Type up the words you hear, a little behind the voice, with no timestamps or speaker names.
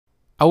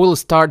I will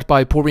start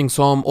by pouring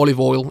some olive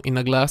oil in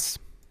a glass.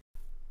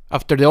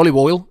 After the olive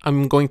oil,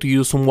 I'm going to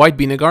use some white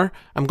vinegar.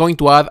 I'm going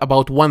to add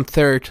about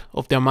 1/3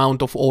 of the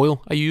amount of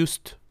oil I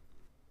used.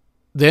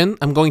 Then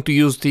I'm going to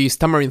use this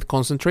tamarind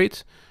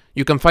concentrate.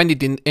 You can find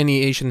it in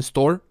any Asian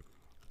store.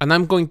 And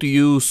I'm going to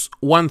use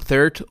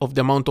 1/3 of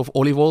the amount of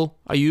olive oil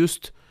I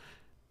used.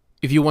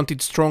 If you want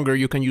it stronger,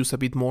 you can use a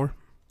bit more.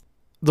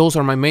 Those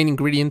are my main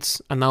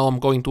ingredients, and now I'm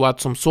going to add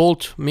some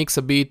salt, mix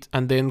a bit,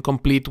 and then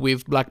complete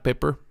with black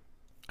pepper.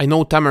 I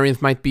know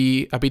tamarind might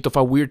be a bit of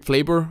a weird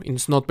flavor,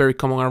 it's not very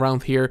common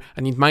around here,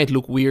 and it might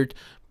look weird,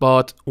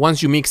 but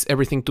once you mix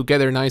everything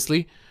together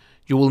nicely,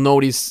 you will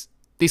notice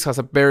this has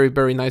a very,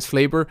 very nice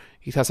flavor.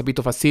 It has a bit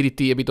of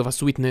acidity, a bit of a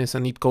sweetness,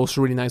 and it goes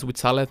really nice with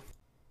salad.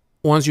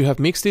 Once you have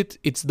mixed it,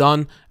 it's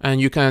done,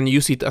 and you can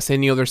use it as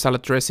any other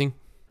salad dressing.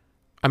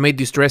 I made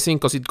this dressing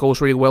because it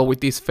goes really well with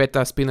this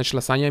feta spinach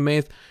lasagna I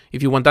made.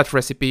 If you want that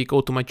recipe,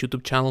 go to my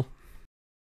YouTube channel.